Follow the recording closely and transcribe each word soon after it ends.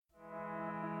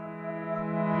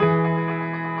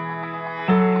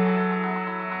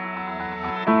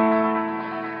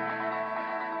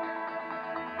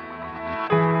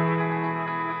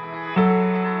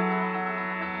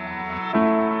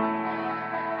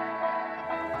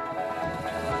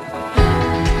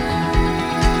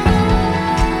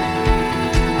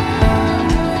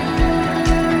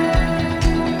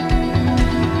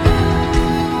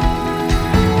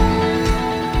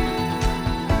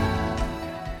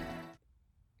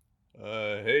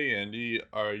Hey Andy,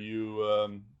 are you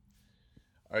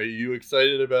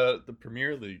excited about the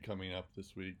Premier League coming up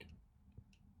this week?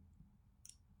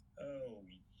 Oh,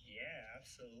 yeah,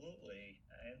 absolutely.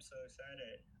 I am so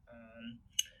excited.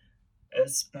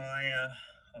 It's my,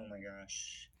 oh my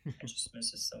gosh, I just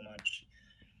miss it so much.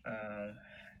 I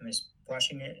miss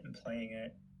watching it and playing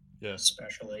it, Yeah.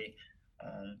 especially.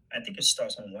 I think it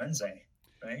starts on Wednesday,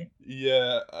 right?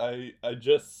 Yeah, I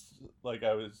just like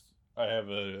I have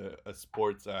a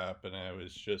sports app and I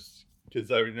was just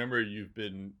because I remember you've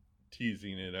been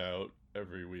teasing it out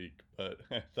every week, but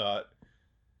I thought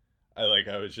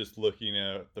I was just looking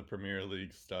at the Premier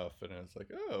League stuff and I was like,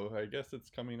 oh, I guess it's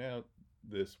coming out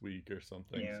this week or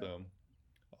something. Yeah, So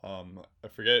I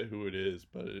forget who it is,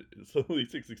 but it's at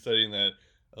least it's exciting that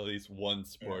at least one yeah,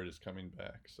 sport is coming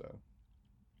back. So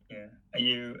yeah.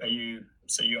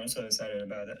 So you also excited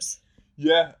about this?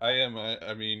 yeah, I am.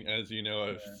 I mean, as you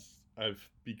know, Yeah, I've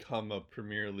become a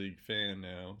Premier League fan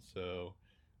now. So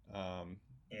um,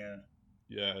 yeah.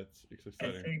 yeah, it's I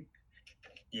exciting. think,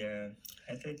 yeah,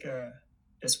 I think,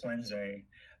 this Wednesday,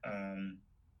 um,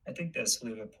 I think there's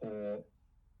Liverpool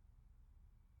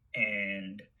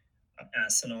and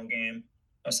Arsenal game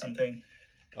or something.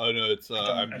 Oh no, it's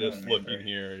I'm I don't just looking remember.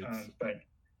 here. But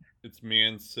It's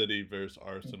Man City versus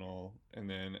Arsenal, and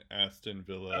then Aston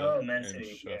Villa oh, Man and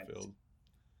City, yes, Sheffield.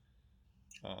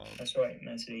 Um, that's right,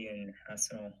 Man City and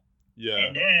Arsenal. yeah,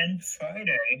 And then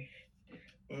Friday,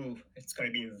 ooh, it's going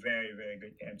to be a very very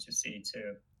good game to see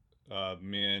too.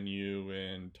 Man U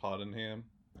and Tottenham.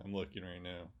 I'm looking right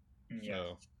now. Yeah,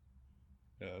 So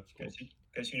yeah, that's cool.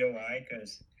 because you know why?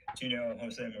 Because do you know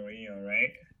Jose Mourinho,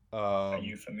 right? Are Um,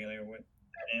 you familiar with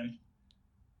him?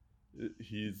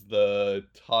 he's the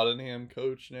Tottenham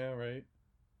coach now, right?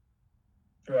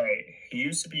 Right. He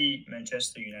used to be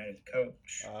Manchester United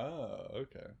coach. Ah,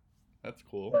 okay. That's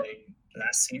cool. Like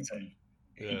last season,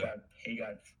 Yeah, he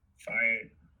got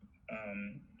fired.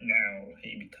 Now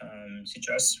he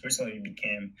just recently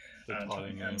became the Tottenham's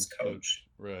Tottenham's coach. coach.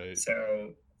 Right. So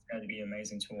it's going to be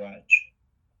amazing to watch.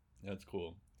 That's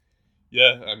cool.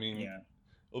 Yeah, I mean, Yeah,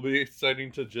 it'll be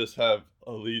exciting to just have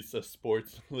at least a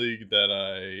sports league that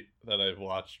I've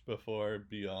watched before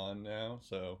beyond now.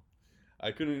 So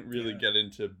I couldn't really yeah. get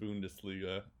into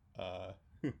Bundesliga uh,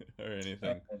 or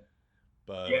anything, Uh,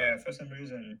 but yeah, for some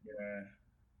reason, yeah,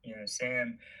 yeah,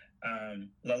 Sam,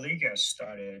 La Liga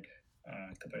started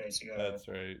a couple of days ago. that's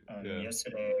right. Yeah,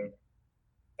 Yesterday,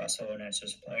 Barcelona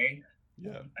just played.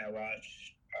 yeah, I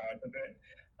watched part of it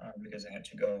because I had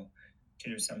to go to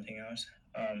do something else.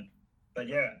 Um, but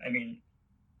yeah, I mean,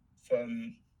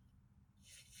 from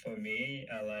for me,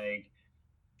 I like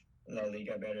La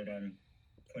Liga better than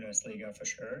Bundesliga for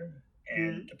sure,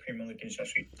 and the Premier League is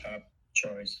actually top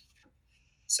choice.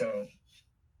 So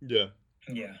yeah.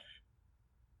 yeah,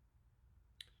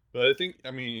 But I think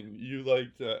I mean you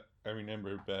liked. I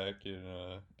remember back in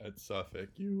at Suffolk,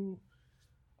 you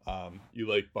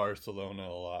like Barcelona a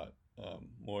lot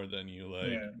more than you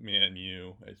like yeah, Man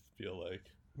U. I feel like,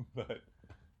 but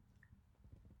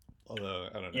although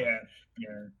I don't know. yeah,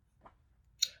 yeah.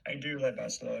 I do like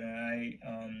Barcelona. I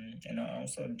and I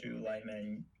also do like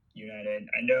Man United.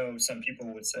 I know some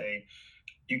people would say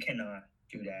you cannot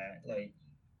do that, like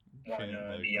one Can't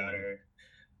or like the one. other.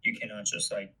 You cannot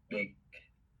just like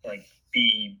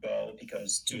be both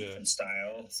because two Yeah, different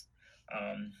styles.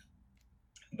 Um,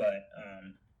 but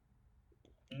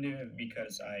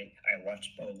because I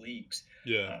watch both leagues,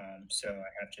 yeah, so I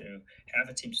have to have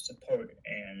a team to support,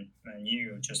 and Man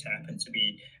U just happens to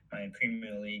be my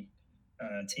Premier League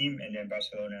team, and then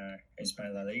Barcelona is my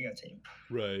La Liga team.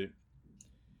 right.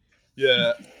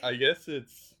 Yeah, I guess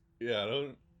it's yeah. I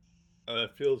don't.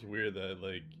 It feels weird that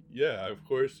like yeah, of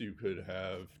course you could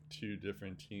have two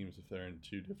different teams if they're in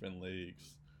two different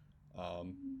leagues.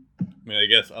 Um, I mean, I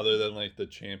guess other than like the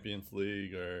Champions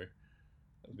League or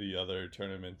the other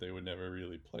tournament, they would never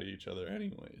really play each other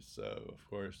anyway. So of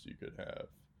course you could have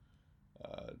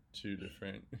two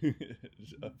different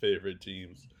favorite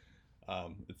teams.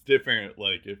 It's different,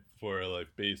 like if for like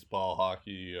baseball,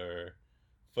 hockey, or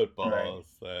Right. footballs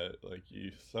that like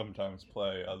you sometimes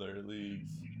play other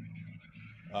leagues.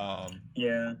 Um,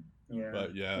 Yeah. Yeah.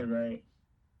 but yeah, You're right.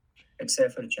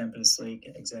 Except for the Champions League,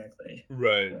 exactly.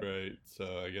 right, Yeah. right. So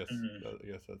Mhm. I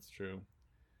guess that's true.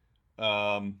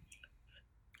 Um,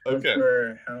 How's okay,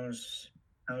 your how's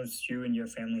you and your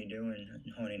family doing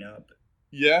and holding up?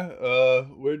 yeah,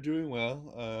 we're doing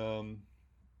well.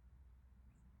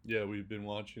 Yeah, we've been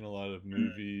watching a lot of Mm.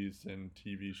 movies and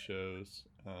TV shows.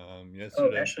 Oh,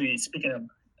 Yesterday, actually,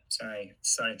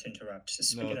 sorry to interrupt. So No,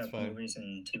 speaking it's of fine. movies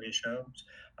and TV shows,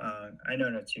 I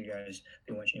know that you guys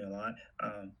been watching a lot.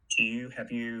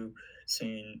 Have you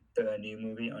seen the new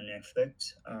movie on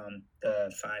Netflix,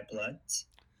 The Five Bloods?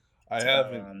 I It's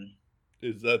about haven't.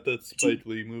 Is that the two Spike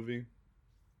Lee movie?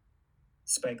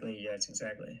 Spike Lee. Yes,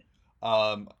 exactly.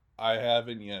 Um, I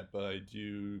haven't yet, but I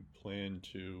do plan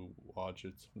to watch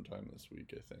it sometime this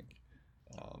week, I think.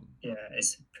 Um, Yeah,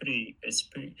 it's pretty. It's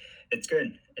pretty. It's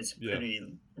good. It's yeah,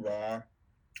 pretty raw,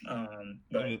 and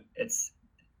but it's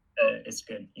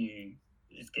good. You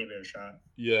just give it a shot.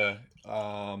 yeah.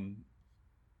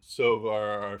 So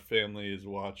our family is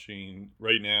watching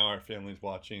right now. Our family's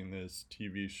watching this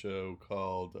TV show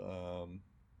called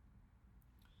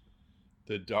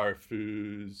the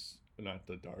Darfus, not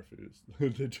the Darfus,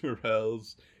 the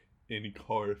Durrells in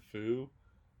Corfu.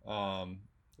 Um,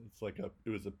 it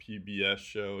was a PBS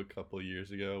show a couple of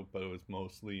years ago, but it was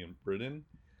mostly in Britain.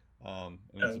 And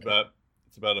Okay.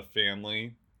 it's about a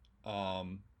family,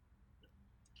 um,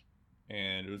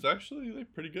 and it was actually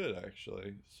like pretty good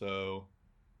actually. So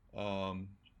um,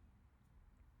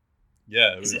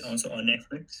 yeah, it Is it was. also on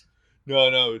Netflix?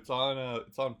 No, it's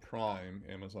on Prime,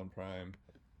 Amazon Prime.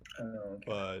 Oh, okay.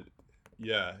 But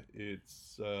yeah, it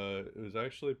was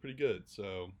actually pretty good.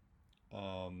 So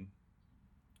um,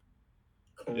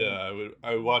 yeah, Cool.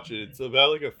 I would watch it. It's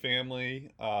about like a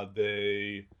family.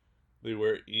 They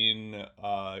were in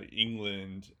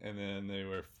England, and then they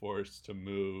were forced to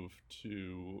move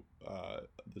to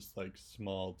this like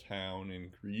small town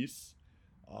in Greece.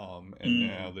 And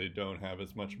now Mm, they don't have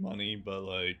as much money, but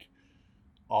like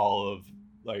all of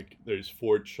like there's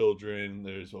four children,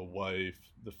 there's a wife,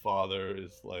 the father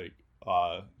is like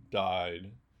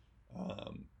died,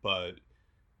 but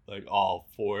like all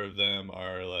four of them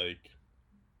are like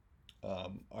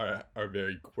are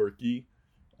very quirky.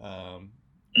 um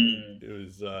mm, it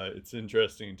was it's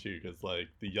interesting too because like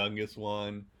the youngest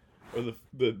one, or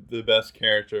the best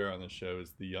character on the show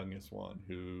is the youngest one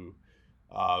who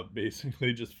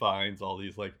basically just finds all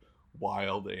these like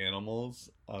wild animals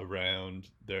around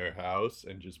their house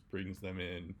and just brings them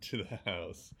into the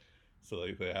house. So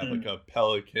like they have like mm. a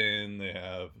pelican, they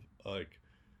have like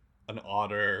an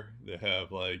otter, they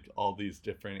have like all these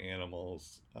different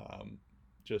animals,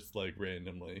 just like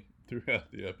randomly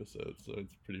throughout the episode. So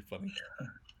it's pretty funny.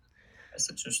 That's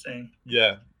interesting.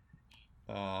 Yeah.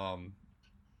 Um,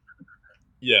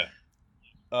 yeah.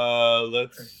 Okay.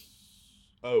 Let's.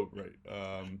 Oh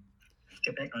right.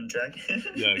 Get back on track.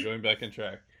 Yeah. Going back on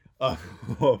track.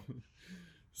 Um,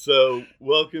 So,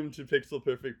 welcome to Pixel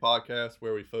Perfect Podcast,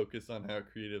 where we focus on how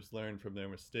creatives learn from their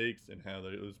mistakes and how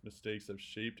those mistakes have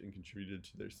shaped and contributed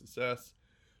to their success.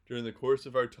 During the course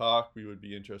of our talk, we would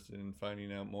be interested in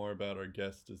finding out more about our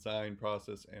guests' design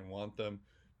process and want them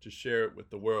to share it with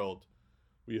the world.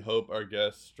 We hope our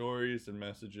guests' stories and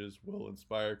messages will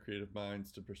inspire creative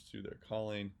minds to pursue their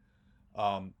calling.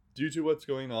 Due to what's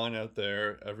going on out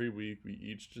there, every week we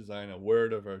each design a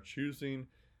word of our choosing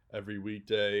every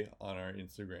weekday on our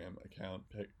Instagram account,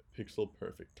 Pixel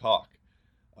Perfect Talk.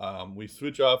 We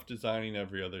switch off designing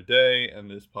every other day, and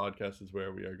this podcast is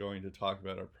where we are going to talk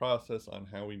about our process on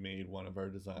how we made one of our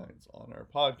designs on our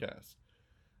podcast.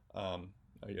 Um,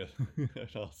 I guess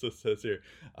it also says here,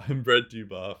 I'm Brett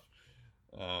Duboff.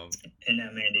 Um, And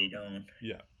I'm Andy Don.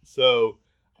 yeah, so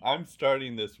I'm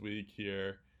starting this week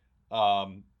here.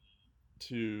 Um,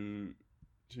 to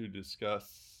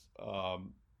discuss.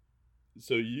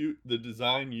 So the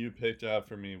design you picked out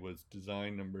for me was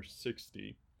design number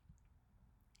 60.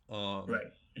 Um,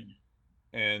 Right. Mm,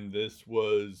 and this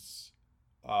was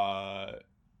uh,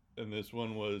 and this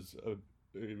one was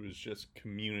it was just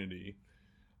community.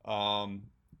 Um,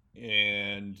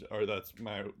 and or that's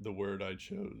the word I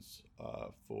chose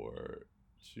for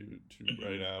to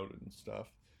write mhm. out and stuff.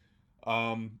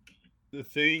 Um, the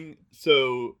thing,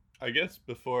 so I guess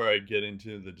before I get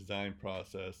into the design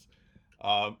process,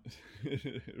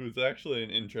 it was actually an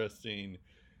interesting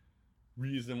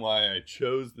reason why I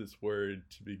chose this word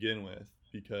to begin with,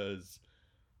 because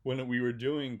when we were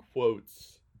doing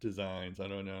quotes designs, I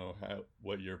don't know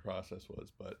what your process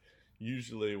was, but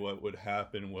usually what would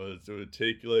happen was it would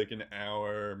take like an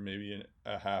hour, maybe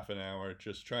a half an hour,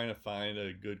 just trying to find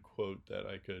a good quote that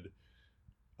I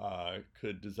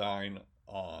could design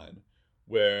on.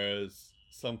 Whereas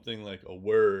something like a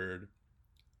word,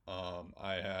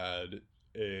 I had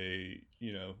it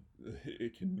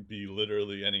can be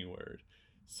literally any word.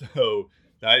 So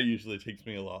that usually takes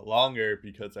me a lot longer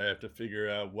because I have to figure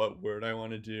out what word I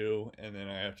want to do, and then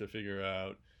I have to figure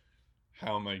out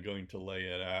how am I going to lay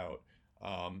it out.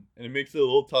 And it makes it a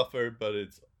little tougher,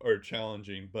 or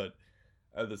challenging, but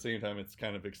at the same time, it's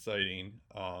kind of exciting.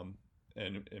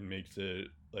 and makes it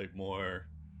like more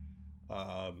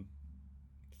um,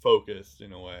 focused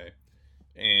in a way.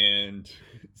 And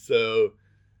so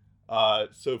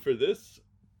so for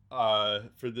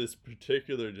this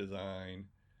particular design,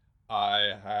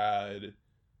 I had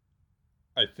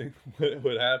I think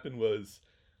what happened was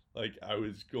like I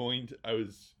was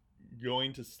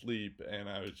going to sleep and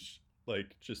I was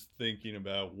like just thinking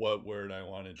about what word I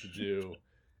wanted to do,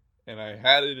 and I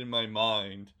had it in my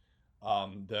mind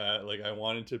that like I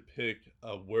wanted to pick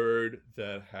a word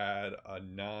that had a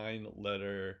nine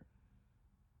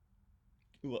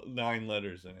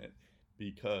letters in it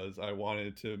because I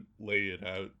wanted to lay it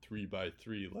out three by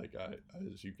three, like I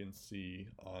as you can see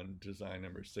on design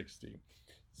number 60.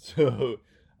 So,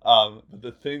 but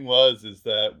the thing was, is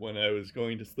that when I was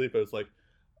going to sleep, I was like,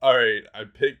 all right, I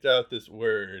picked out this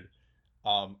word.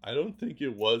 I don't think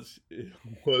it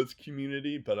was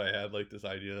community, but I had like this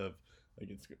idea of like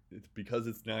it's because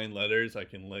it's nine letters, I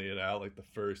can lay it out like the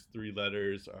first three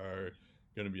letters are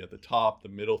going to be at the top, the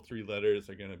middle three letters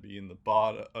are going to be in the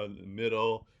bottom, the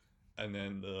middle, and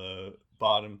then the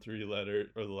bottom three letters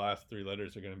or the last three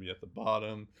letters are going to be at the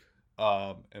bottom.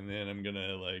 And then I'm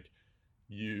gonna like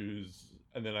use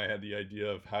and then I had the idea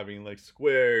of having like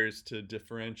squares to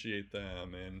differentiate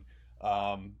them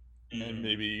um and Mm,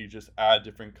 maybe just add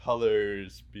different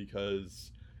colors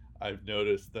because I've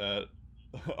noticed that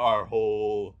our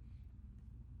whole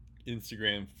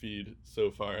Instagram feed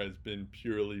so far has been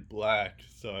purely black,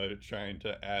 so I'm trying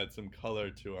to add some color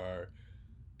to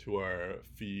our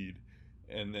feed.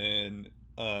 And then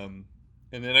um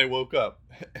and then I woke up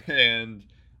and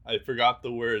I forgot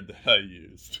the word that I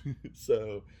used.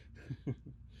 So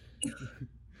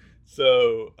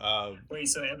so wait,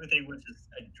 so everything was just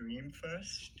a dream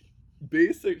first?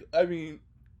 basic I mean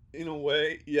in a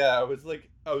way, yeah, I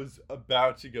was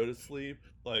about to go to sleep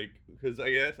like because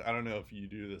I guess I don't know if you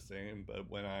do the same, but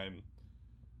when I'm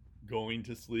going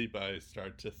to sleep I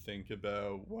start to think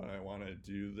about what I want to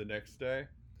do the next day.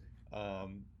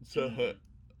 So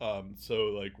Mm, so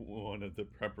like one of the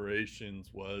preparations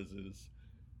was is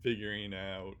figuring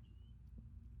out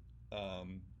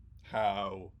um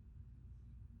how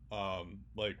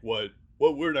like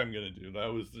what word I'm gonna do.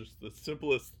 That was just the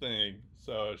simplest thing.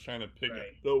 So I was trying to pick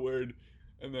right. the word,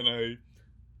 and then I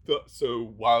thought.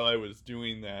 So while I was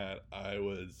doing that, I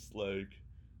was like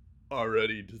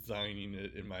already designing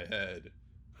it in my head,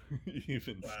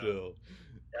 even Wow, still.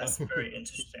 that's very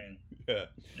interesting. Yeah,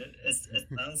 It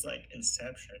sounds like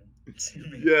Inception to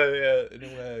me. yeah, yeah. In a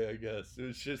way, I guess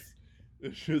it's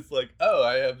just like, oh,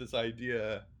 I have this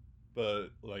idea, but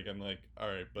like I'm like, all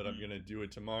right, but I'm Mm, gonna do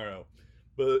it tomorrow.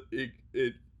 But it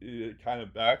kind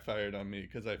of backfired on me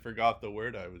because I forgot the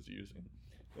word I was using,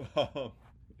 um,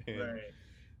 and right.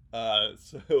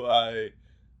 so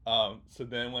so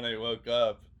then when I woke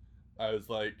up, I was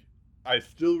like, I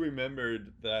still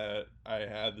remembered that I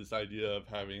had this idea of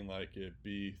having like it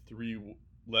be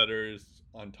letters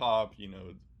on top, you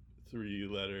know, three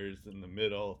letters in the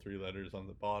middle, three letters on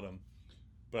the bottom,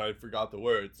 but I forgot the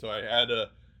word. So I had to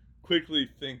quickly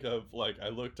think of like I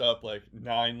looked up like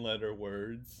nine-letter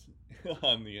words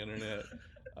on the internet.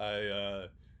 I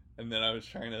and then I was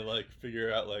trying to like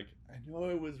figure out like I know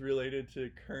it was related to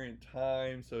current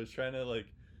time, so I was trying to like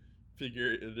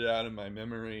figure it out in my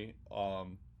memory.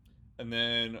 And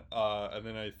then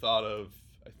I thought of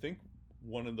I think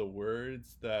one of the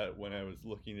words that when I was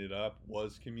looking it up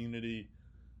was community,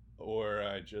 or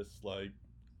I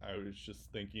was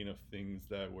just thinking of things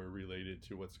that were related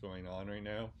to what's going on right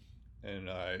now, and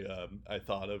I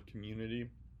thought of community.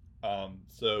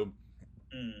 So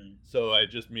Mm, so I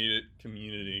just made it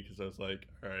community because I was like,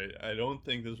 all right, I don't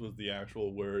think this was the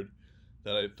actual word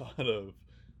that I thought of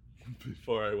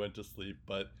before I went to sleep,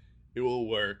 but it will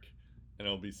work and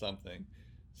it'll be something.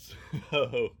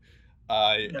 So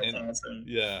I that's and awesome.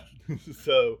 yeah,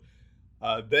 so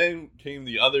then came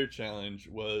the other challenge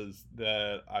was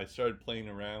that I started playing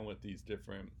around with these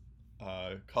different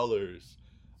colors.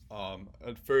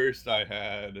 At first, I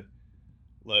had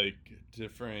like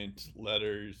different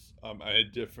letters.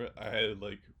 I had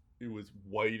like it was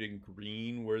white and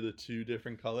green were the two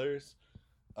different colors.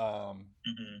 Um,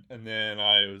 Hmm. and then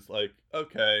I was like,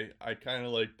 okay, I kind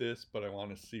of like this, but I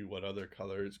want to see what other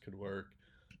colors could work.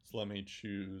 So let me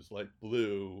choose like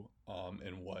blue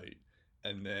and white.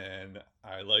 And then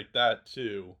I like that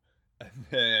too. And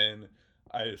then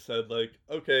I said like,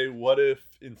 okay, what if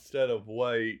instead of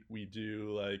white we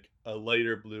do like a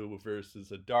lighter blue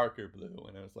versus a darker blue?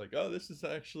 And I was like, oh, this is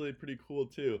actually pretty cool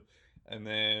too. And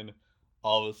then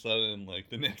all of a sudden, like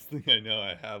the next thing I know,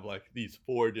 I have like these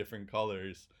four different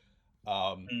colors,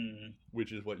 um, Mm,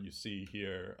 which is what you see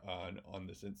here on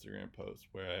this Instagram post,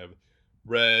 where I have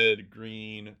red,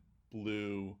 green,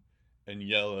 blue, and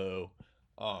yellow,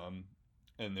 um,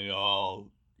 and they all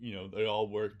they all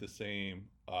work the same.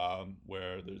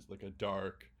 Where there's like a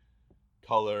dark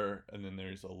color and then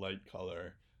there's a light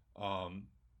color, um,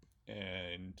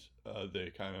 and they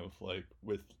kind of like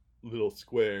with little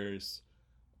squares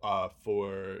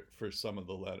for some of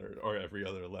the letter or every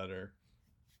other letter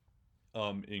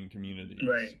in community.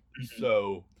 Right.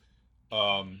 So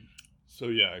um, so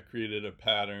yeah, I created a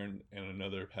pattern and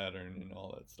another pattern and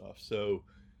all that stuff. So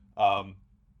um,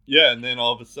 yeah, and then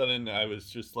all of a sudden I was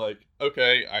just like,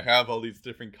 okay, I have all these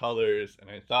different colors, and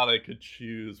I thought I could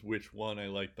choose which one I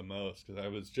liked the most because I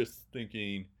was just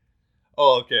thinking,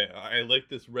 oh, okay, I like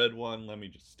this red one. Let me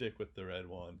just stick with the red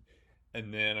one.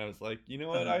 And then I was like, you know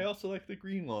what? I Uh, also like the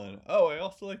green one. Oh, I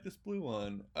also like this blue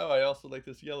one. Oh, I also like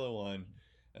this yellow one.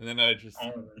 And then I just, all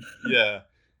of them. yeah.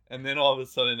 And then all of a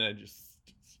sudden I just,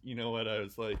 you know what? I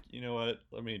was like, you know what?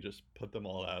 Let me just put them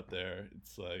all out there.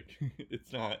 It's like,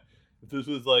 it's not, if this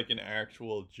was like an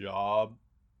actual job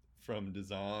from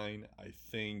design, I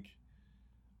think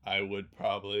I would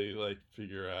probably like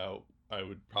figure out, I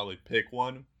would probably pick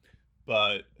one,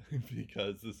 but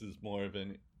because this is more of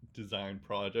a design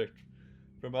project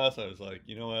from us, I was like,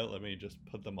 you know what? Let me just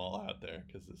put them all out there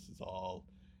because this is all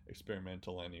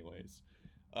experimental, anyways.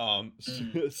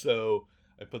 Mm, So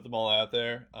I put them all out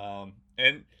there,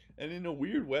 and in a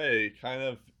weird way, it kind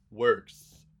of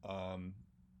works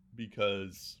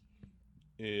because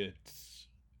it's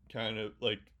kind of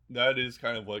like that is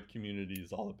kind of what community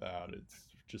is all about. It's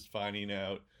just finding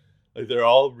out like they're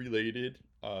all related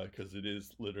because it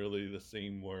is literally the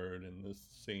same word and the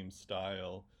same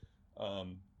style,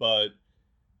 but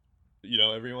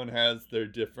everyone has their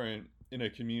different in a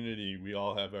community. We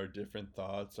all have our different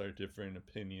thoughts, our different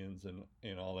opinions,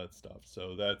 and all that stuff.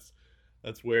 So that's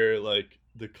where like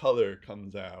the color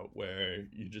comes out, where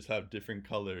you just have different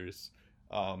colors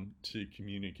to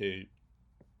communicate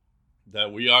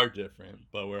that we are different,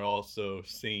 but we're also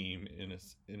same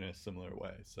in a similar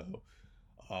way. So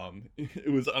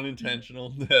it was mm, unintentional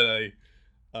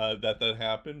that that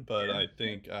happened, but yeah, I yeah,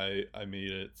 think I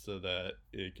made it so that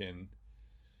it can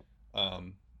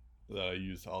um, that I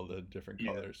use all the different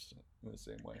yeah. colors in the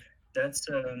same way. That's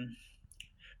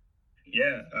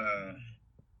yeah,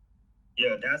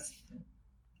 yeah.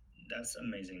 That's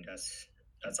amazing. That's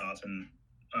awesome.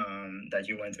 That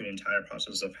you went through the entire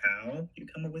process of how you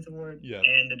come up with the word Yeah,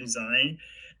 and the design.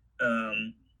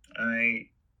 Um, I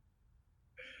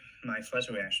My first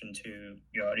reaction to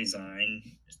your design,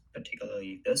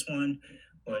 particularly this one,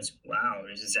 was wow,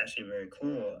 this is actually very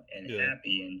cool and yeah,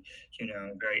 happy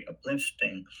and very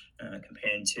uplifting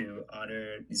compared to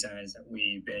other designs that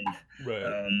we've been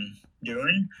right,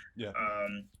 doing. yeah,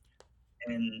 Um,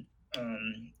 and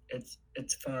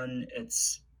it's fun.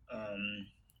 It's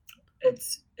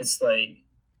like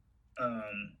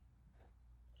um,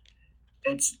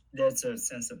 it's there's a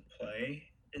sense of play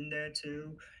in there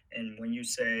too. And when you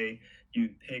say you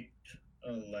picked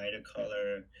a lighter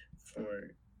color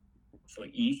for for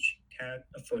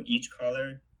each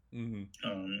color, hmm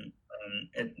um,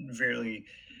 it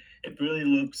really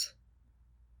looks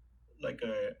like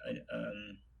a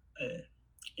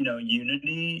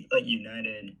unity, like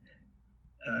united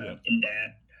yeah, in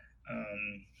that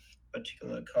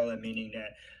particular color, meaning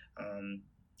that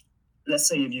let's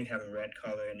say if you have a red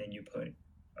color and then you put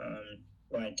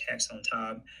white text on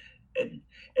top, it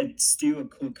it's still a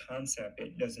cool concept.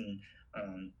 It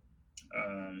um,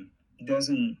 um,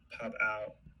 doesn't pop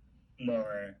out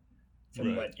more from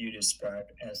right, what you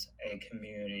described as a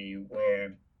community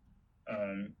where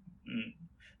um, mm,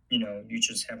 you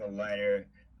just have a lighter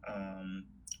um,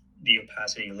 the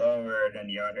opacity lower than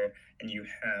the other, and you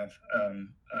have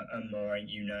a more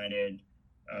united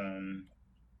um,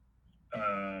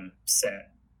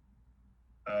 set.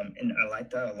 And I like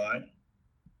that a lot.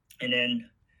 And then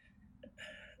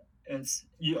it's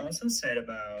you also said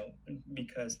about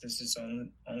because this is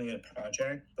only a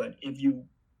project, but if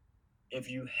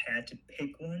you had to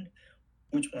pick one,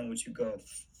 which one would you go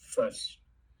first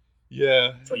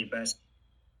yeah. for your best?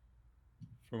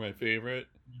 For my favorite,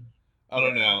 I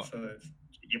don't Yeah, know. for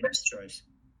your best choice.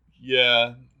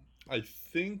 Yeah, I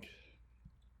think.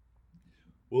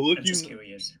 Well, I'm just looking.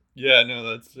 curious. Yeah, no,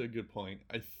 that's a good point.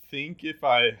 I think if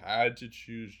I had to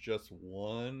choose just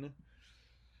one,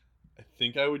 I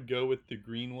think I would go with the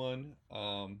green one,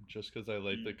 just because I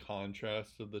like the Mm,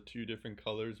 contrast of the two different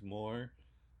colors more.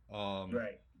 Um,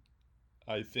 right.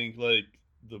 I think like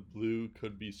the blue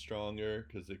could be stronger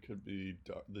because it could be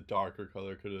the darker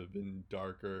color could have been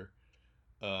darker,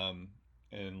 um,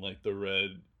 and like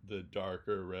the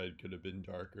darker red could have been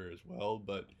darker as well.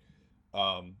 But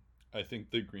um, I think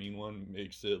the green one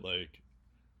makes it like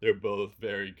they're both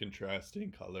very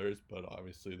contrasting colors, but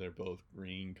obviously they're both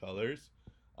green colors.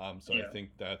 So I Yeah,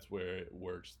 think that's where it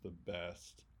works the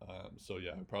best. So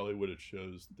yeah, I probably would have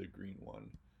chose the green one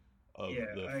of yeah,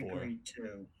 the I four. agree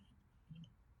too.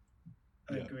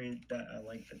 I Yeah, agree that I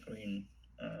like the green.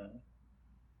 Uh,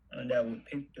 and I would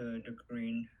pick the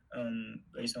green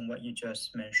based on what you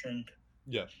just mentioned.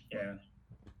 yeah, Yeah,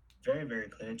 very, very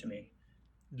clear to me.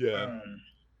 yeah. Um,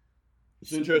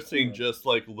 It's Super interesting cool. just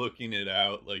like looking it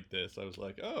out like this. I was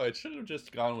like, oh, I should have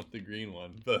just gone with the green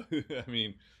one. But I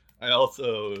mean, I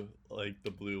also like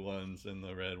the blue ones and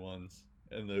the red ones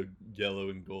and the yellow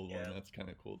and gold one. Yeah, That's kind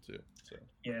of cool too. So,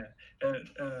 yeah. Uh,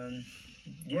 um,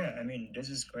 yeah, I mean, this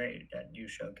is great that you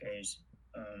showcase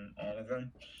all of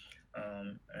them.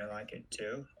 And I like it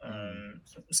too. mhm.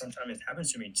 Sometimes it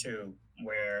happens to me too,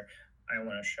 where I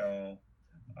want to show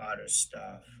other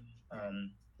stuff,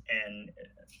 um, and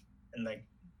and like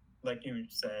you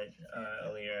said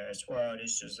earlier as well,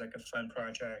 it's just like a fun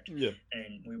project, Yeah,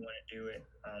 and we want to do it.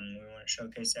 We want to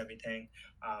showcase everything.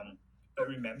 But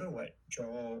remember what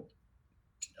Joel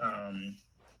um,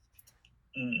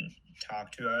 mm,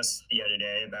 talked to us the other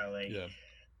day about like yeah,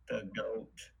 the goat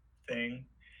thing.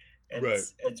 right.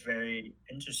 It's very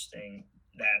interesting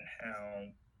that how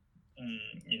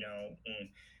you know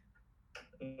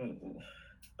ooh,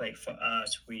 like for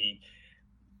us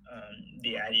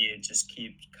the idea just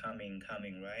keeps coming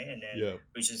right, and then Yeah,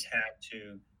 we just have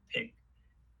to pick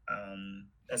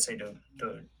let's say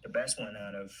the best one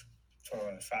out of 4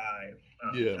 or 5.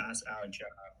 yeah. That's our job,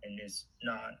 and it's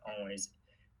not always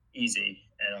easy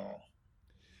at all.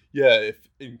 Yeah, if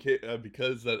in case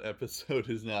because that episode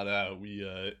is not out, we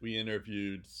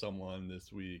interviewed someone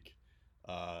this week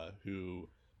who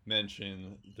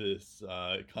mentioned this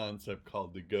concept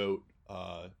called the goat.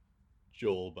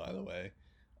 Joel, by the way,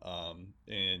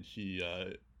 and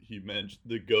he mentioned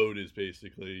the goat is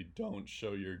basically don't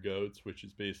show your goats, which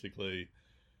is basically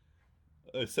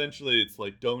essentially it's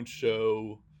like don't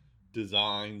show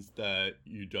designs that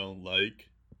you don't like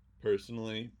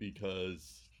personally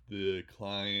because the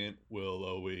client will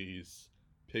always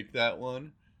pick that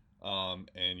one,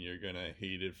 and you're gonna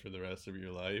hate it for the rest of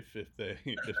your life if they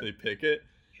if they pick it.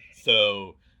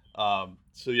 So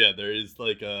so yeah, there is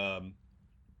like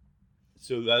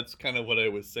so that's kind of what I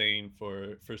was saying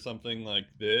for something like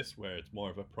this where it's more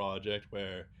of a project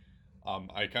where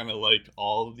I kind of liked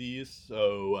all of these,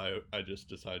 so I just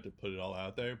decided to put it all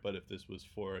out there. But if this was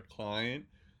for a client,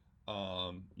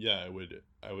 yeah, I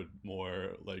would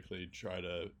more likely try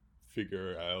to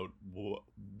figure out what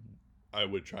I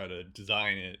would try to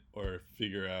design it or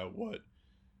figure out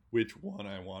which one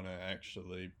I want to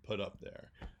actually put up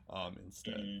there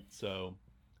instead. Mm, So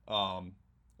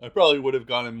I probably would have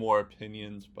gotten more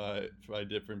opinions by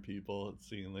different people,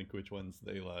 seeing like which ones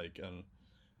they like, and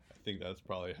I think that's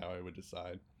probably how I would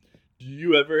decide. Do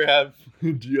you ever have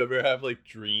do you ever have like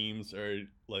dreams or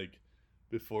like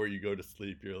before you go to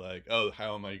sleep you're like, "Oh,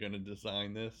 how am I going to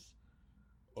design this?"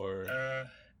 Or uh,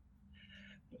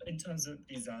 in terms of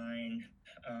design,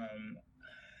 um,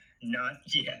 not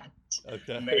yet.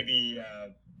 okay. Maybe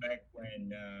back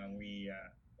when we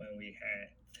had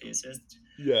thesis,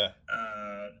 Yeah,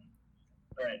 uh,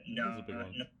 but that was a big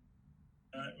one.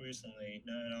 not recently,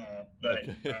 not at all.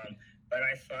 Okay. But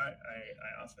I thought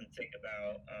I often think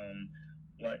about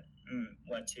what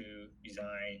what to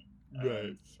design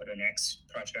Right. for the next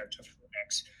project or for the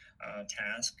next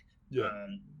task. Yeah.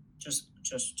 Um, just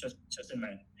in my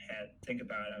head, think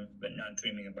about them, but not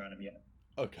dreaming about them yet.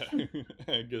 Okay.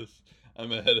 I guess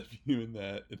I'm ahead of you in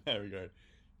that regard.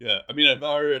 Yeah, I mean, I'm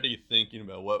already thinking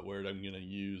about what word I'm gonna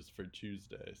use for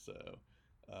Tuesday, so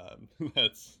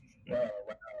that's Wow,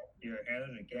 wow, you're ahead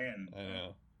of the game. I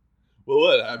know. Well,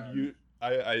 what have Um, you?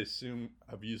 I assume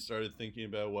have you started thinking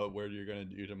about what word you're gonna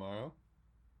do tomorrow?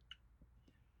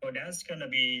 well, that's gonna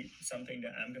be something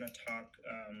that I'm gonna talk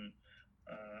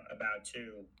about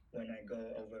too when I go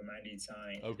over my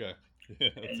design. Okay, yeah,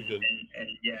 that's a good. And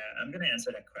yeah, I'm gonna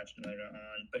answer that question later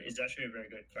on. But it's actually a very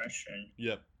good question.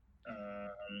 Yep,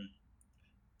 Um,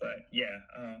 but yeah,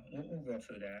 we'll go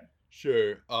through that.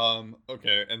 sure.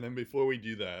 Okay, and then before we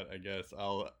do that, I guess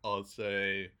I'll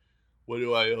say, what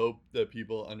do I hope that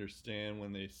people understand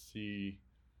when they see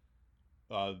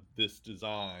this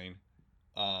design?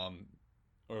 Um,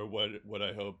 or what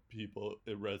I hope people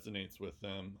it resonates with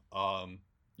them.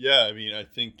 Yeah, I mean, I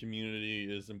think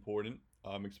community is important,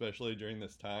 especially during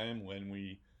this time when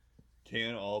we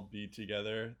can't all be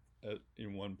together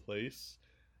in one place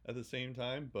at the same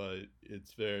time. But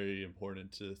it's very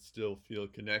important to still feel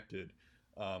connected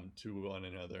to one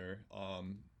another,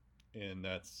 and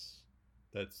that's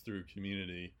through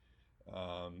community.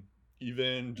 Um,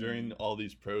 Even during Mm. all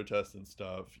these protests and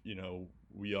stuff,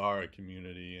 we are a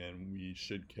community and we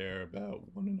should care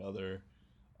about one another.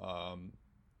 Um,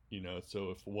 so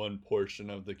if one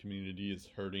portion of the community is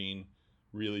hurting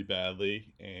really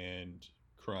badly and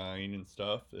crying and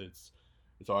stuff, it's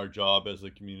our job as a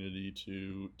community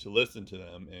to listen to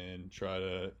them and try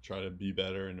to be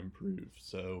better and improve.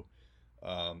 So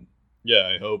um,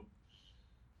 yeah,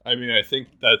 I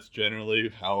think that's generally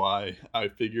how I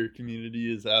figure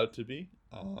community is out to be,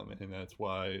 and that's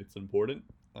why it's important.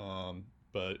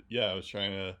 But yeah, I was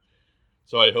trying to.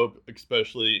 So I hope,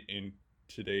 especially in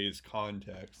today's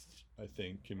context, I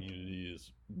think community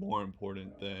is more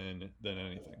important than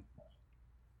anything.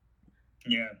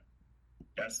 Yeah,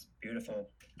 that's beautiful.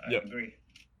 I Yep. agree.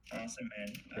 Awesome,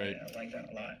 man. Right. I like that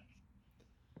a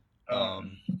lot.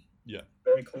 Um. Yeah.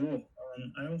 Very cool.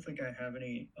 I don't think I have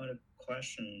any other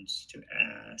questions to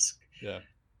ask Yeah.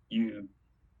 you.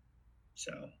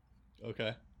 So,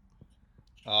 Okay.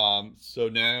 So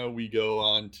now we go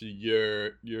on to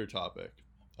your topic,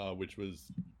 which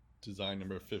was design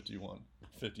number 51,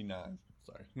 59.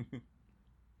 Sorry.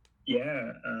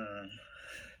 yeah,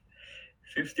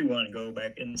 51, go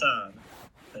back in time.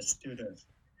 Let's do this.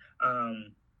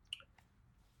 Um,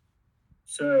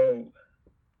 so,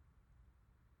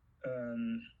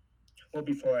 um, well,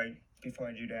 before I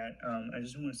do that, I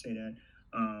just want to say that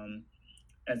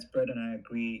as Brett and I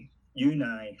agree, you and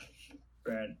I,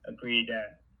 Brett, agree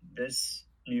that this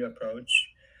new approach,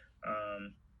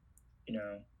 um, you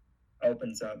know,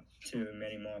 opens up to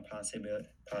many more Yeah.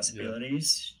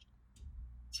 possibilities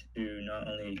to not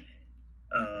only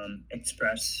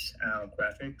express our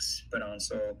graphics, but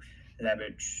also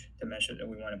leverage the message that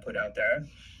we want to put out there.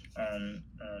 And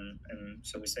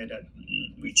so we say that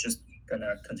we just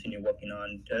gonna continue working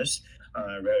on this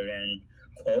rather than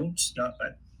quotes.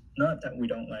 Not that we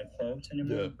don't like quotes Yeah.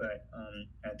 anymore, but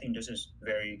I think this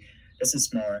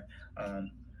is more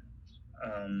um,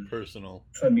 um, Personal.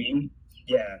 for me,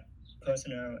 yeah,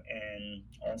 personal and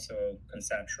also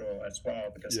conceptual as well.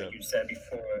 Because Yeah. like you said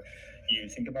before, you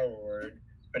think about a word,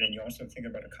 but then you also think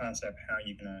about the concept, how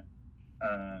you're gonna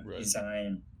Right.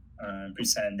 design,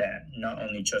 present that, not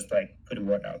only just like put a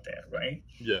word out there, right?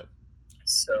 Yeah.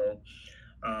 So,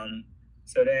 um,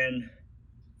 so then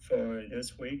for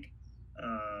this week,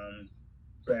 um,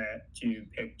 Brad, you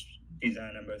picked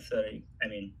design number 30. I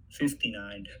mean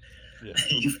 59. Yeah.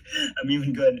 I'm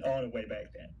even going all the way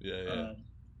back then. Yeah. Yeah. Um,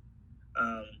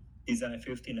 um, design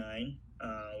 59,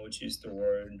 which is the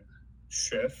word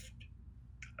shift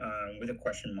with a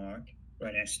question mark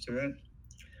right next to it.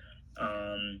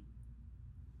 Um,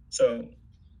 so,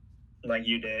 like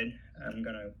you did, I'm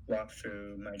gonna walk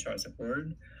through my choice of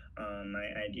word, my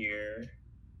idea,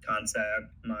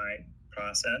 concept, my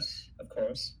process, of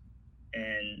course,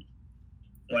 and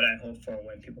what I hope for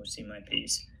when people see my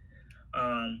piece.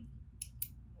 Um,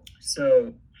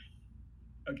 so,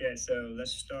 okay, so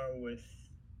let's start with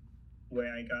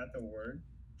where I got the word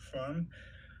from.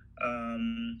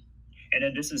 Um, and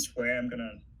then this is where I'm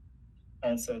gonna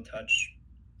also touch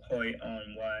point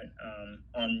on what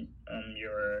on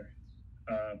your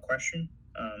question.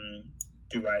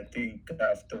 Do I think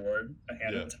of the word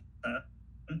ahead Yeah. of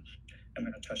time? I'm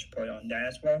gonna touch point on that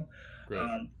as well. Great.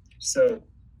 Um, so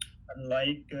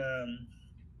unlike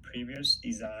previous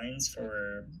designs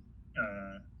for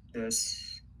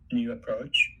this new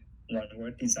approach, one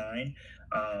word design,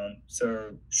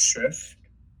 so shift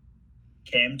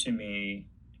came to me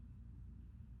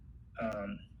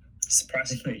um,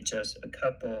 surprisingly just a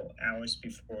couple hours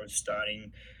before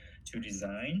starting to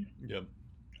design. Yep.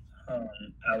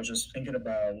 Um, I was just thinking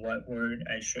about what word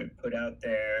I should put out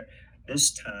there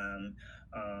this time.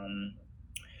 Um,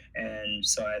 and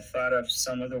so I thought of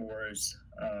some of the words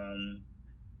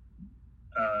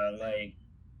like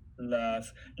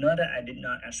love. Not that I did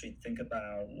not actually think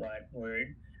about what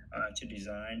word to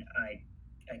design. I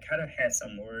kind of had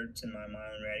some words in my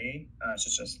mind already,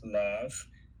 such as love,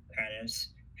 kindness,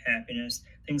 happiness,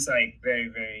 things like very,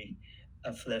 very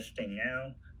uplifting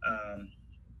now.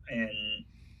 And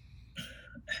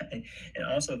and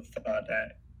also thought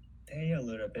that they a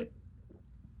little bit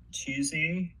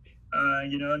cheesy.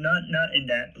 Not in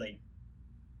that like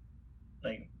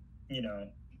you know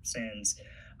sense,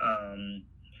 um,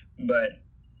 but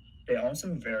they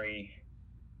also very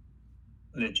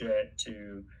legit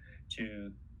to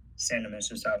send a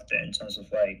message out there in terms of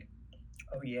like,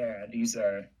 oh yeah, these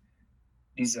are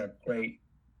great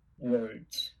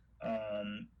words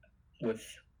with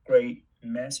great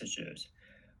messages.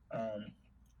 Um,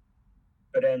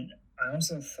 but then I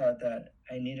also thought that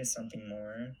I needed something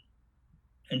more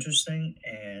interesting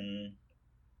and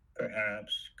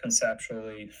perhaps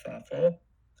conceptually thoughtful.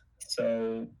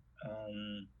 So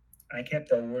I kept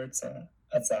the words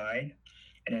aside,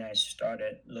 and then I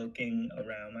started looking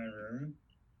around my room,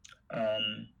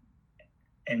 um,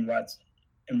 and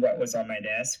what was on my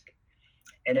desk,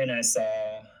 and then I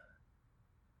saw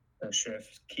the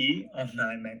shift key on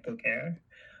my MacBook Air,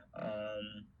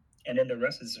 um, and then the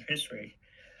rest is history.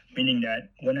 Meaning that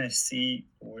when I see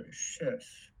the word shift,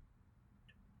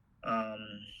 um,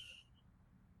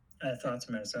 I thought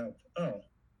to myself, "Oh,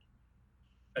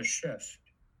 a shift.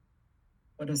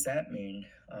 What does that mean?"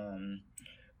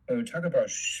 When we talk about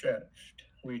shift,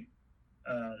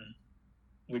 um,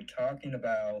 we're talking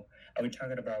about are we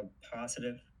talking about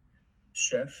positive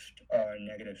shift or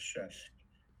negative shift,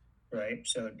 right?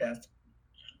 So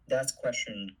that's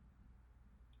question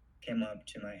came up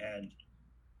to my head.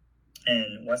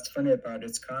 And what's funny about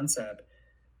this concept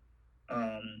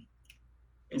um,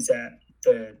 is that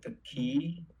the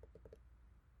key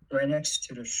right next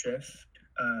to the shift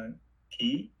uh,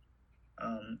 key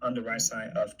on the right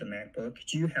side of the MacBook.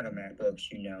 Do you have a MacBook?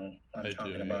 You know what I'm I do.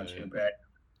 talking Yeah, about yeah. too, Brett.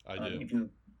 I do. If you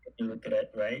look at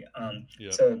it, right?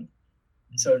 Yep.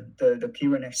 So the key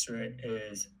right next to it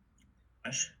is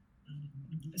dash.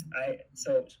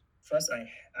 So first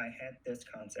I had this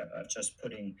concept of just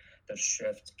putting the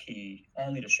shift key,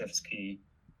 only the shift key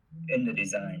in the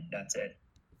design. That's it.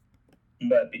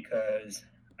 But because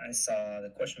I saw the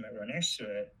question mark right next to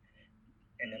it,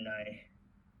 and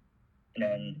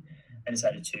then I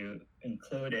decided to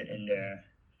include it in there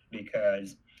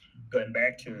because going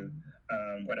back to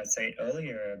what I said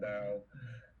earlier about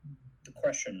the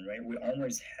question, right? We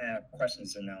always have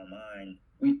questions in our mind.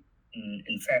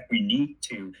 In fact, we need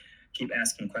to keep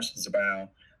asking questions about,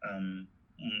 um,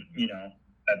 you know,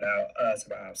 about us,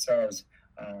 about ourselves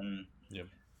um, Yep.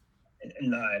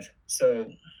 in life.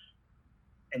 So,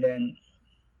 and then,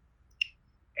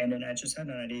 and then I just had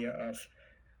an idea of,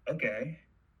 okay,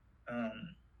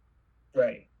 um,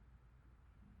 right,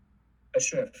 a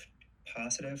shift,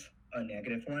 positive, a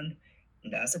negative one,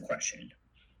 and that's a question.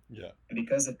 Yeah. And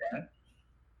because of that,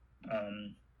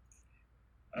 um,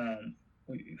 um,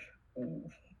 we,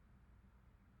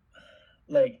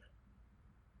 like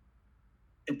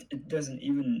it doesn't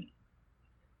even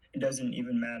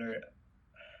matter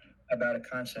about a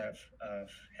concept of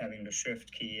having the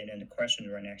shift key and then the question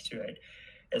right next to it.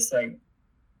 It's like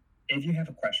if you have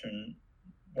a question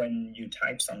when you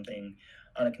type something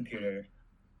on a computer,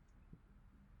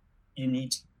 you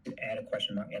need to add a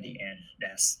question mark at the end.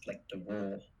 That's like the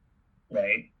rule,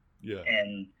 right? Yeah.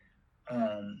 And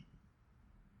um,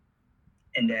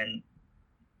 and then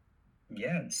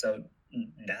yeah, so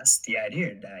that's the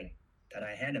idea that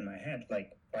I had in my head.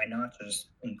 Like, why not just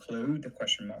include the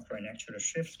question mark right next to the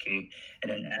shift key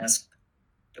and then ask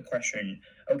the question,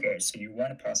 okay, so you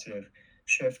want a positive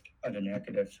shift or the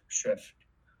negative shift?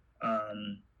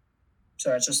 Um,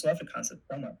 so I just love the concept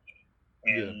so much.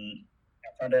 Yeah. And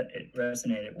I found that it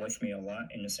resonated with me a lot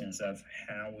in the sense of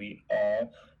how we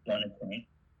all want to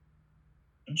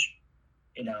change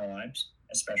in our lives,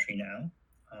 especially now.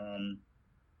 Um,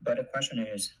 but the question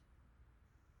is,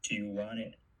 do you want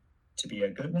it to be a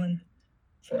good one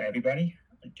for everybody?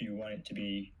 Do you want it to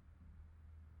be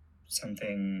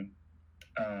something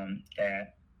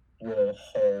that will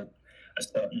hold a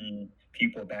certain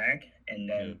people back and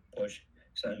Yeah. then push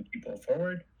certain people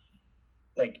forward?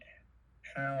 Like,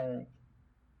 how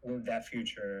will that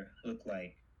future look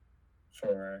like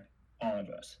for all of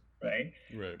us, right?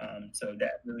 Right. So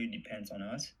that really depends on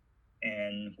us,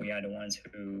 and we are the ones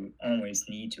who always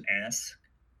need to ask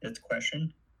this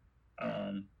question.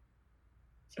 Um,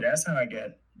 so that's how I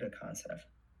get the concept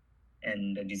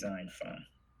and the design from.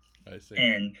 I see.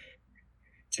 And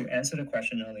to answer the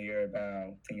question earlier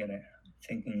about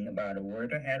thinking about a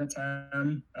word ahead of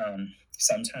time,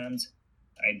 sometimes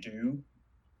I do,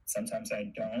 sometimes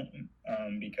I don't,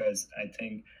 because I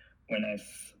think when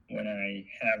I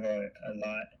have a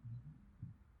lot,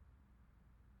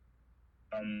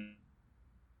 um,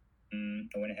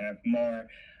 when I have more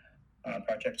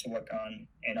projects to work on,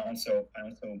 and also I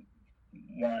also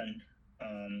want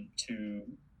to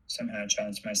somehow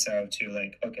challenge myself to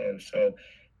like, okay, so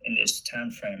in this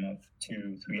time frame of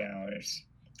 2 3 hours,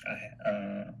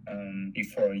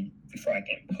 before I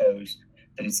can post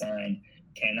the design,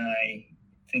 can I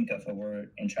think of a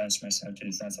word and challenge myself to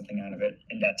design something out of it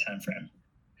in that time frame?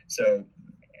 So,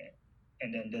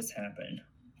 and then this happened.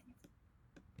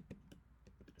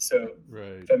 So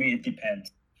Right. for me, it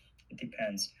depends. It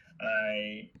depends.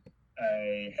 I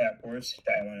have words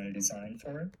that I want to design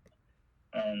for it,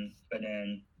 but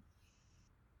then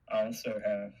I also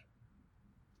have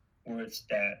words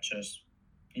that just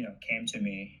came to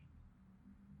me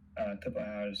a couple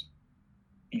hours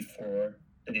before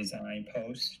the design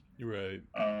post. Right.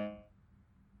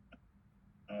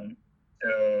 Um,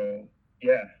 so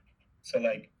yeah, so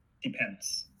like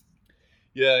depends.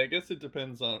 Yeah, I guess it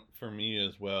depends on for me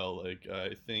as well. Like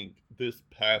I think this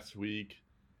past week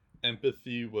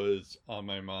empathy was on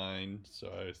my mind, so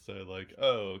I said like,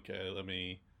 "Oh, okay, let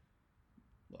me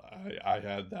I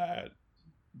had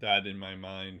that in my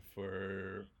mind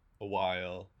for a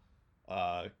while.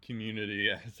 Community,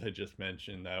 as I just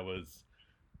mentioned, that was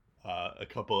a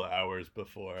couple of hours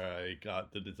before I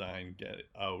got the design get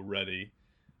ready.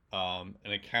 And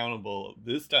accountable.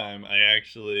 This time, I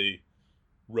actually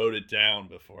wrote it down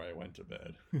before I went to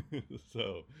bed.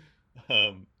 so,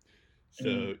 um,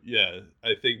 Mm, yeah,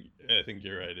 I think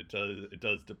you're right. It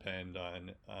does depend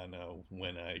on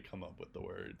when I come up with the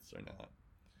words or not.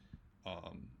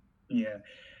 Um, yeah,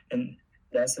 and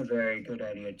that's a very good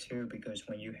idea too, because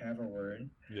when you have a word,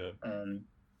 yeah, um,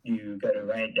 you got to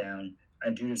write down.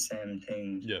 I do the same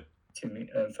thing yeah, to me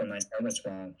for myself as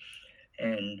well,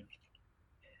 and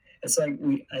it's like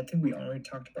I think we already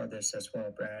talked about this as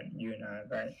well, Brad, you and I,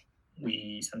 that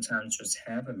we sometimes just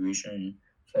have a vision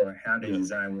for how the yeah,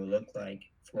 design will look like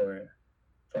for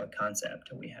a concept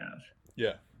that we have,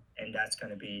 yeah. and that's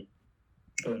going to be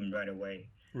boom right away.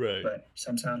 Right. But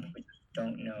sometimes we just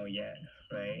don't know yet,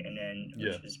 right? And then we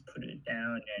Yeah, just put it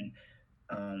down and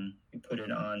we put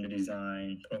it on the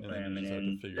design and then you program, and just have to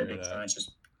then the figure it out. designs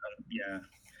just yeah.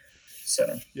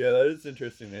 So Yeah, that is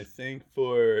interesting. I think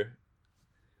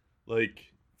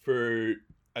like for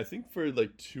I think for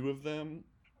like two of them,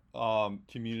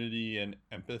 community and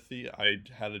empathy, I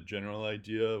had a general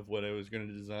idea of what I was going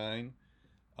to design.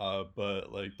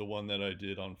 But like the one that I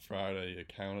did on Friday,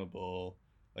 accountable,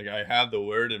 like I had the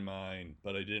word in mind,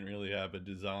 but I didn't really have a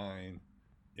design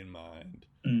in mind.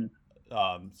 mm,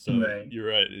 So right, you're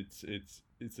right.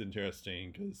 It's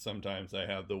interesting because sometimes I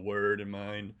have the word in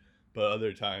mind, but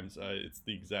other times it's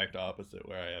the exact opposite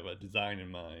where I have a design in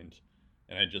mind,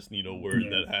 and I just need a word yeah,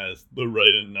 that has the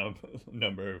right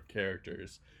number of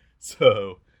characters.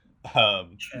 So,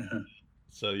 um,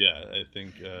 so yeah, I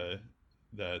think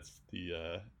that's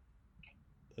the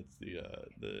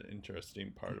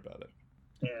interesting part about it.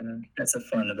 yeah. That's the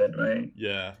fun of it, right?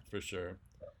 Yeah, for sure.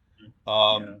 Yeah.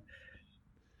 Um,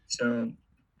 So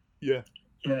yeah,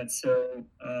 yeah,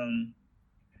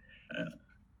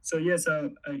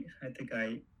 uh, I think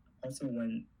I also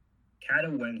kind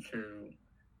of went through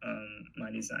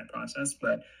my design process,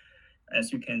 but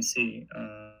as you can see,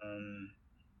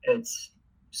 it's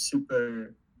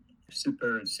super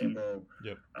super simple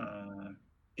yep, uh,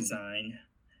 design.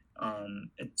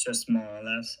 It's just more or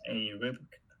less a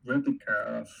replica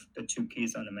of the two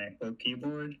keys on the MacBook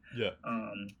keyboard. yeah,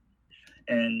 Um,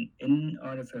 and in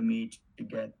order for me to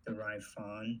get the right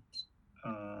font,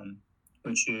 um,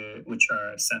 which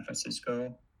are San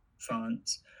Francisco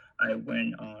fonts, I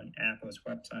went on Apple's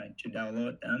website to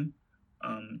download them.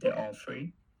 They're all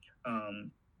free.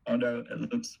 Um, Although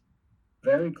it looks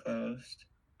very close,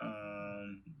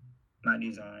 um, my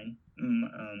design.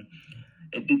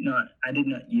 It did not. I did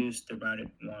not use the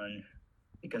routed one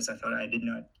because I thought I did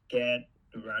not get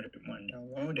the routed one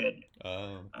downloaded.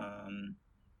 um, Um,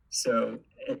 so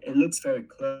it looks very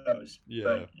close, but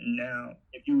yeah, now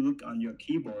if you look on your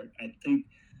keyboard, I think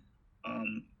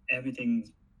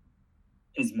everything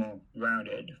is more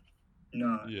rounded,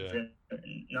 not yeah,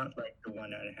 very, not like the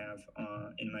one I have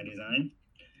in my design.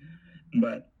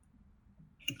 But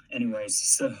anyways,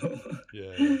 so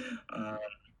yeah, yeah, um,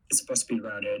 it's supposed to be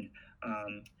rounded,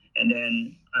 and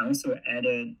then I also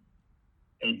added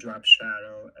a drop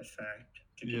shadow effect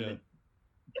to give yeah, it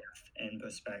depth and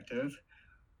perspective.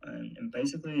 And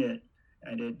basically,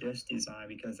 I did this design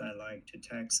because I like to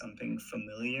take something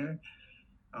familiar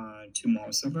to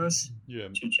most of us yeah.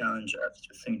 to challenge us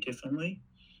to think differently.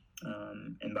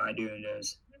 And by doing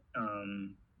this,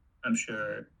 um, I'm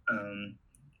sure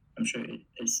I'm sure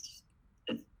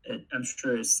I'm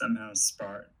sure it somehow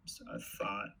sparks a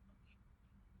thought.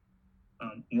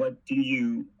 What do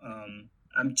you?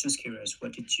 I'm just curious.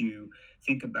 What did you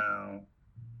think about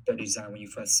the design when you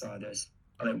first saw this?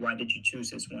 Or like, why did you choose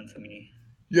this one for me?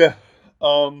 Yeah.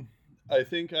 Um, I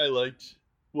think I liked.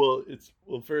 Well.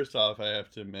 First off, I have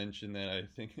to mention that I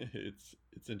think it's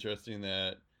interesting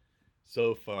that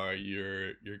so far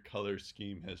your color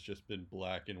scheme has just been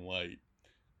black and white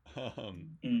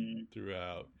um, Mm,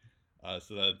 throughout.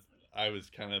 So that I was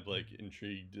kind of like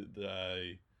intrigued that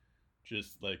I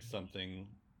just like something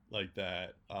like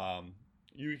that.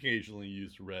 You occasionally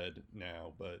use red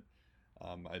now, but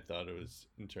I thought it was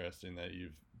interesting that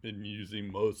you've been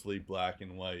using mostly black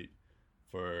and white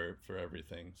for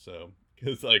everything. So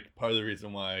because like part of the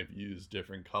reason why I've used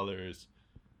different colors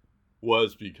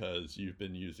was because you've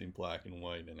been using black and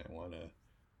white, and I want to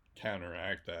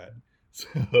counteract that.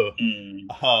 So,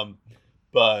 Mm, um,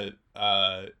 but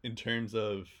in terms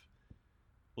of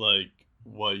like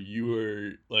what you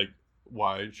were like,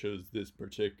 why I chose this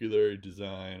particular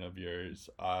design of yours,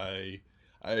 I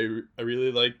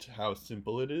really liked how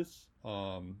simple it is.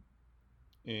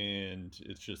 And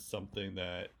it's just something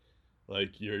that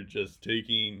like you're just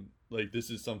taking like this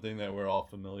is something that we're all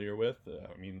familiar with.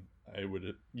 I mean, I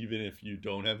would even if you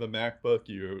don't have a MacBook,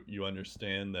 you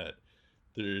understand that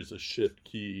there's a shift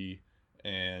key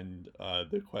and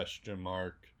the question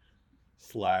mark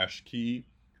slash key.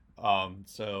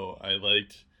 So I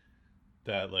liked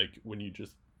that like when you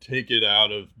just take it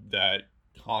out of that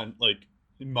like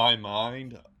in my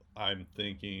mind, I'm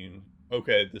thinking,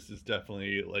 okay, this is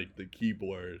definitely like the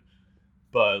keyboard,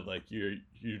 but like you're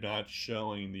not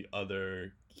showing the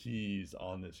other keys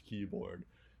on this keyboard,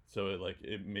 so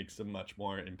it makes them much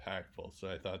more impactful. So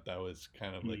I thought that was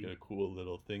kind of like mm, a cool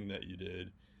little thing that you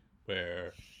did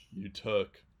where you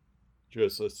took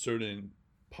just a certain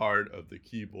part of the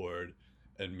keyboard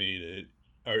and made it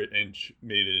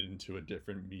into a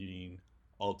different meaning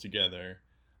altogether.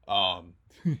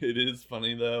 It is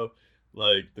funny though,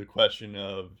 like the question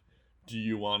of do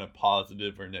you want a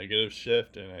positive or negative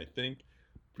shift, and I think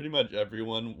pretty much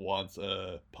everyone wants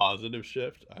a positive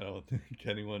shift. I don't think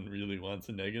anyone really wants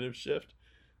a negative shift.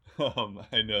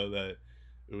 I know that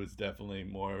it was definitely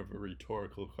more of a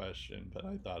rhetorical question, but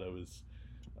I thought it was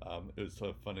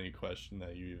a funny question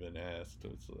that you even asked.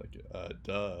 It was like,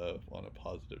 duh, on a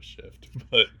positive shift.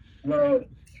 But well,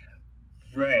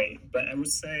 right, but I would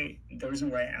say the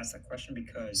reason why I asked that question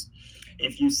because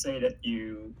if you say that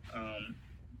you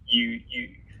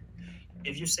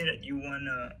if you say that you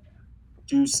wanna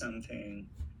do something,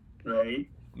 right?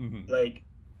 mhm. Like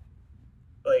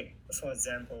like for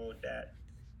example that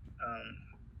um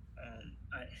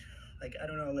I I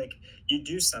don't know, like you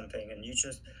do something and you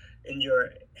just in your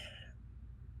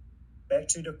back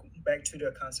to the back to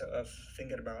the concept of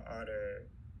thinking about other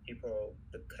people,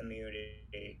 the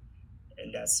community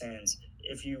in that sense.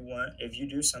 If you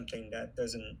do something that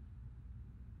doesn't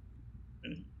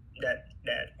that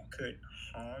could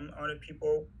harm other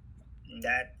people,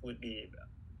 that would be,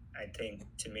 I think,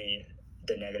 to me,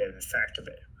 the negative effect of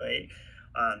it, right?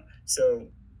 So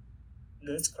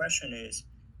this question is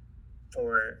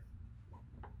for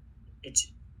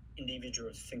each individual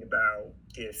to think about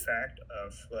the effect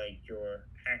of like your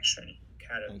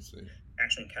I see.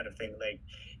 action kind of thing. Like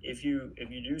if you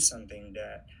do something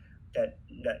that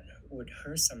would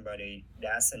hurt somebody,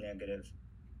 that's a negative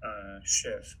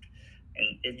shift.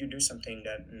 And if you do something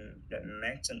that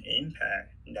makes an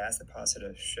impact, that's a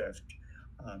positive shift.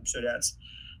 So that's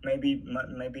maybe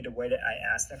the way that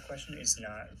I asked that question is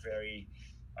not very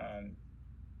um,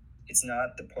 it's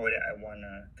not the point that I want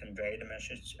to convey the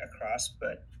message across,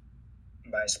 but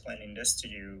by explaining this to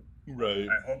you,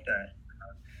 Right. I hope that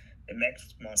it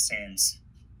makes more sense.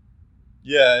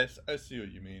 Yeah, I see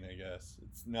what you mean. I guess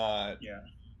it's not. Yeah,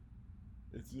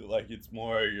 It's like it's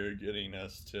more you're getting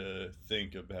us to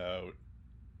think about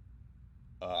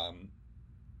um,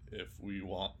 if we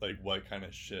want like what kind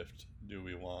of shift do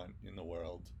we want in the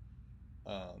world.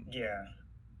 Um, yeah.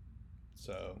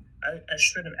 so I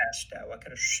should have asked that. What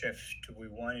kind of shift do we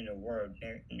want in the world?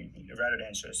 Rather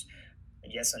than just a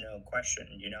yes or no question,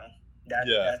 you know, yeah,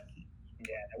 that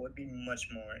yeah, that would be much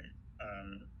more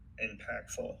um,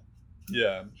 impactful.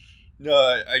 yeah. No,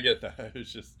 I get that. It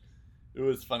was just it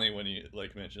was funny when you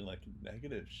like mentioned like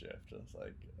negative shift. I was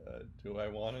like, do I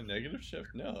want a negative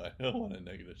shift? No, I don't want a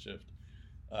negative shift.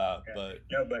 Yeah. But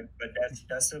No, but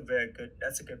that's a very good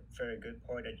that's a good very good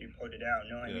point that you pointed out.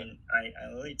 No, I yeah, mean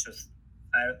I really just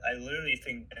I literally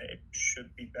think that it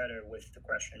should be better with the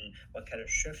question what kind of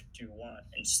shift do you want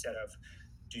instead of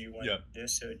do you want yeah,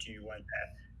 this or do you want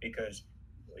that? Because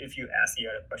if you ask the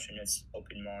other question, it's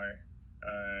open more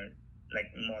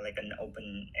more like an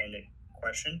open ended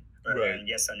question rather right. than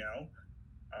yes or no.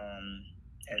 Um,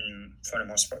 and for the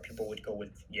most part, people would go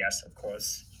with yes, of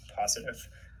course, positive.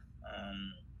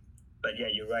 Um, but yeah,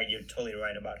 you're right. You're totally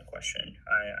right about the question.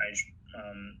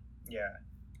 Yeah.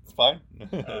 It's fine.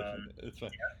 Um, It's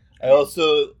fine. I mean,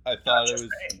 I not thought it just was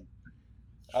saying.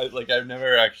 I like I've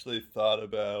never actually thought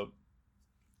about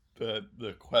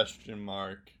the question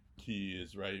mark key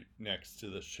is right next to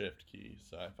the shift key,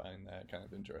 so I find that kind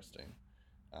of interesting.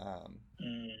 Um,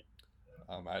 Mm,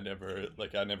 I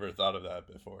never thought of that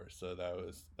before, so that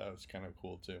was kind of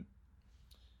cool too.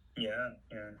 yeah,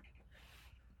 yeah.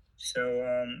 So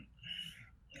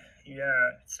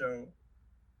yeah, so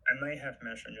I might have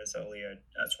mentioned this earlier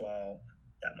as well.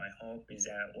 That my hope is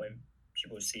that when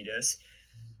people see this,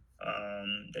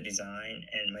 the design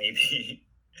and maybe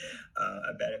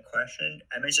a better question,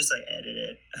 I might just like edit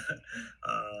it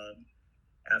um,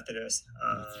 after this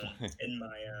That's fine. in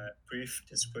my brief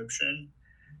description.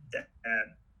 That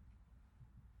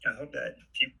I hope that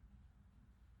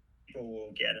people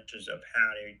will get a sense of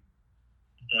how they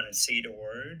want to see the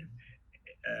word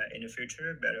in the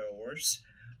future, better or worse.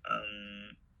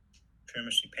 Um, Pretty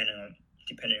much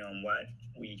depending on what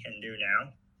we can do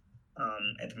now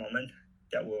at the moment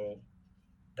that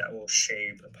will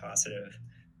shape a positive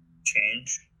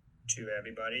change to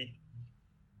everybody.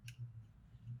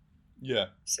 Yeah,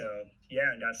 So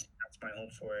yeah, that's my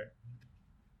hope for it.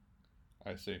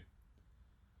 I see.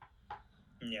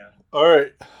 Yeah, All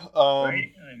right.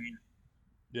 right. I mean,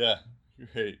 Yeah,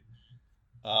 great.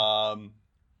 Um,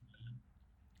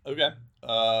 okay.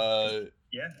 Uh,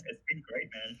 yeah, it's been great,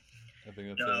 man. I think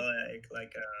that's No, it.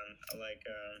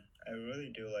 I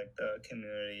really do like the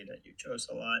community that you chose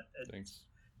a lot. Thanks.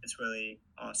 It's really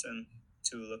awesome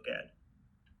to look at.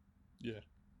 Yeah,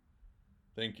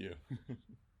 thank you.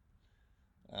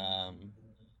 um,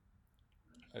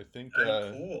 I think. All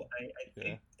right, cool. I Yeah,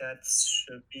 think that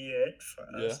should be it for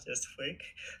yeah. us this week.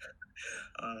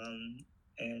 um,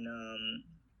 and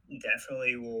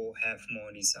definitely we'll have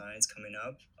more designs coming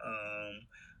up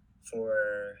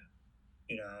for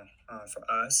for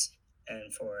us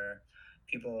and for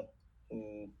people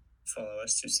who follow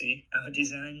us to see our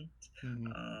design. Hmm.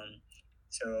 Um,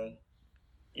 so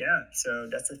yeah, so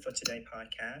that's it for today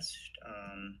podcast.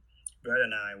 Brett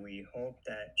and I, we hope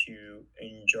that you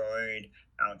enjoyed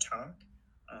our talk.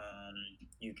 Um,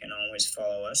 you can always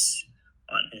follow us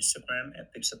on Instagram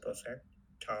at Pixel Perfect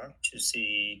Talk to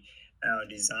see our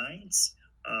designs.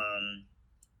 Um,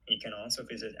 you can also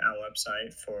visit our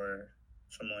website for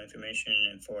more information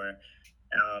and for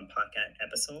our podcast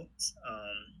episodes.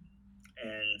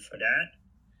 And for that,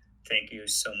 thank you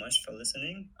so much for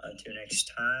listening. Until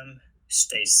next time,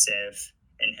 stay safe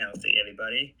and healthy,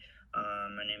 everybody.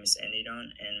 My name is Andy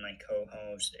Don, and my co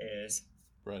host is.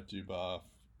 Brett Duboff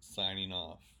signing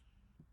off.